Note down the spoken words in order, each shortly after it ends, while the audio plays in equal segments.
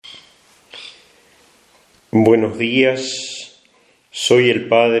Buenos días, soy el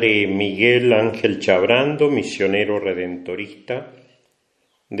padre Miguel Chabrando, misionero redentorista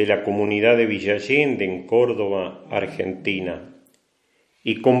de la comunidad de Villa Allende en Córdoba, Argentina,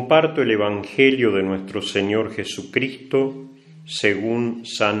 y comparto el Evangelio de nuestro Señor Jesucristo según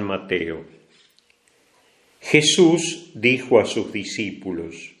San Mateo. Jesús dijo a sus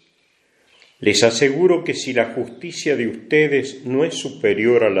discípulos: les aseguro que si la justicia de ustedes no es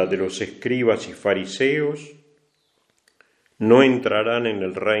superior a la de los escribas y fariseos, no entrarán en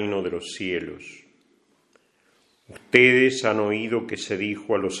el reino de los cielos. Ustedes han oído que se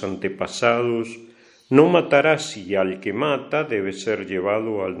dijo a los antepasados: no matarás, y al que mata debe ser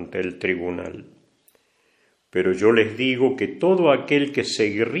llevado ante el tribunal. Pero yo les digo que todo aquel que se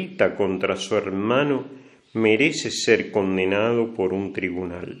irrita contra su hermano merece ser condenado por un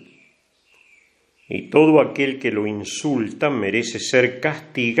tribunal. Y todo aquel que lo insulta merece ser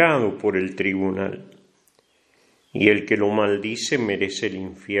castigado por el tribunal. Y el que lo maldice merece el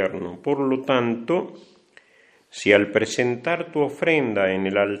infierno. Por lo tanto, si al presentar tu ofrenda en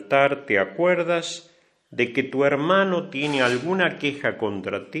el altar te acuerdas de que tu hermano tiene alguna queja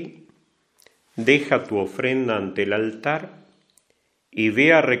contra ti, deja tu ofrenda ante el altar y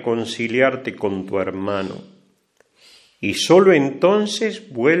ve a reconciliarte con tu hermano. Y sólo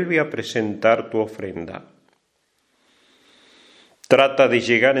entonces vuelve a presentar tu ofrenda. Trata de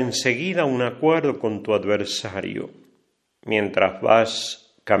llegar enseguida a un acuerdo con tu adversario, mientras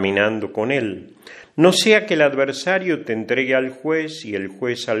vas caminando con él. No sea que el adversario te entregue al juez y el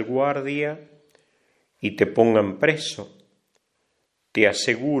juez al guardia y te pongan preso. Te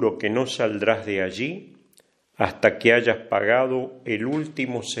aseguro que no saldrás de allí hasta que hayas pagado el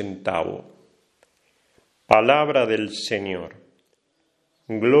último centavo. Palabra del Señor.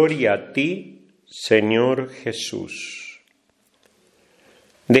 Gloria a ti, Señor Jesús.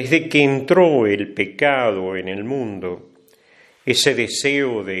 Desde que entró el pecado en el mundo, ese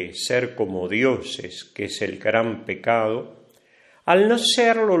deseo de ser como dioses, que es el gran pecado, al no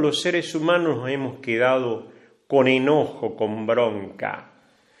serlo, los seres humanos nos hemos quedado con enojo, con bronca,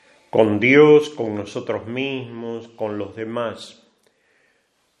 con Dios, con nosotros mismos, con los demás.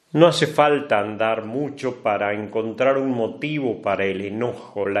 No hace falta andar mucho para encontrar un motivo para el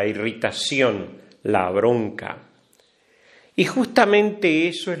enojo, la irritación, la bronca. Y justamente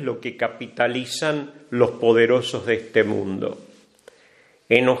eso es lo que capitalizan los poderosos de este mundo.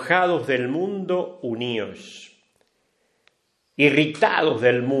 Enojados del mundo, uníos. Irritados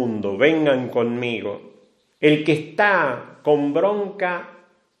del mundo, vengan conmigo. El que está con bronca,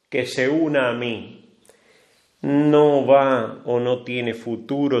 que se una a mí. No va o no tiene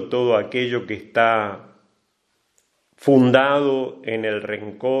futuro todo aquello que está fundado en el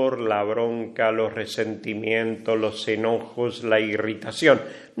rencor, la bronca, los resentimientos, los enojos, la irritación.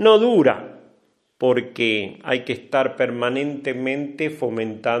 No dura, porque hay que estar permanentemente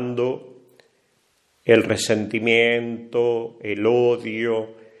fomentando el resentimiento, el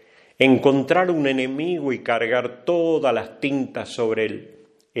odio, encontrar un enemigo y cargar todas las tintas sobre el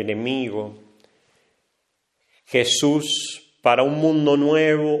enemigo. Jesús, para un mundo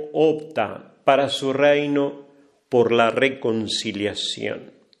nuevo, opta para su reino por la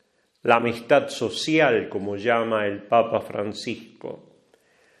reconciliación, la amistad social, como llama el Papa Francisco,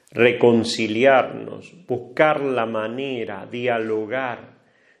 reconciliarnos, buscar la manera, dialogar,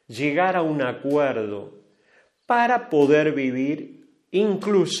 llegar a un acuerdo para poder vivir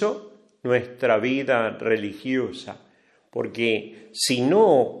incluso nuestra vida religiosa, porque si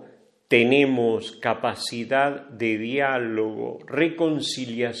no tenemos capacidad de diálogo,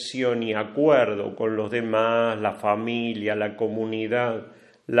 reconciliación y acuerdo con los demás, la familia, la comunidad,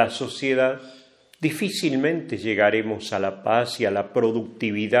 la sociedad, difícilmente llegaremos a la paz y a la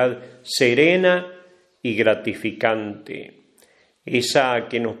productividad serena y gratificante, esa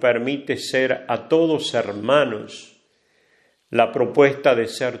que nos permite ser a todos hermanos. La propuesta de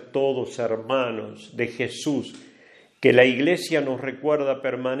ser todos hermanos de Jesús, que la Iglesia nos recuerda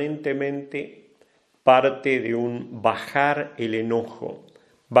permanentemente, parte de un bajar el enojo,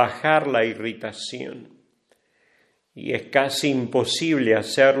 bajar la irritación. Y es casi imposible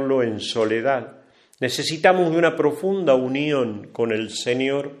hacerlo en soledad. Necesitamos de una profunda unión con el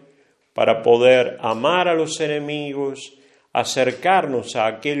Señor para poder amar a los enemigos, acercarnos a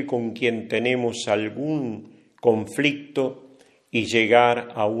aquel con quien tenemos algún conflicto y llegar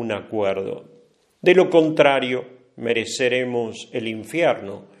a un acuerdo. De lo contrario, mereceremos el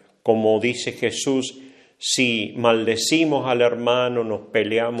infierno, como dice Jesús: si maldecimos al hermano, nos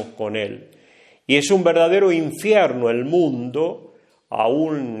peleamos con él. Y es un verdadero infierno el mundo,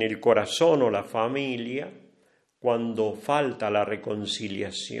 aún el corazón o la familia, cuando falta la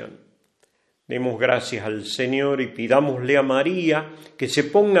reconciliación. Demos gracias al Señor y pidámosle a María que se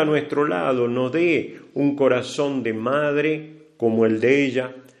ponga a nuestro lado, nos dé un corazón de madre como el de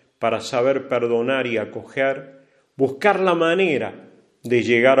ella, para saber perdonar y acoger, buscar la manera de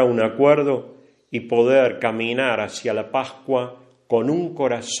llegar a un acuerdo y poder caminar hacia la Pascua con un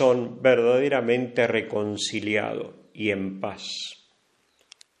corazón verdaderamente reconciliado y en paz.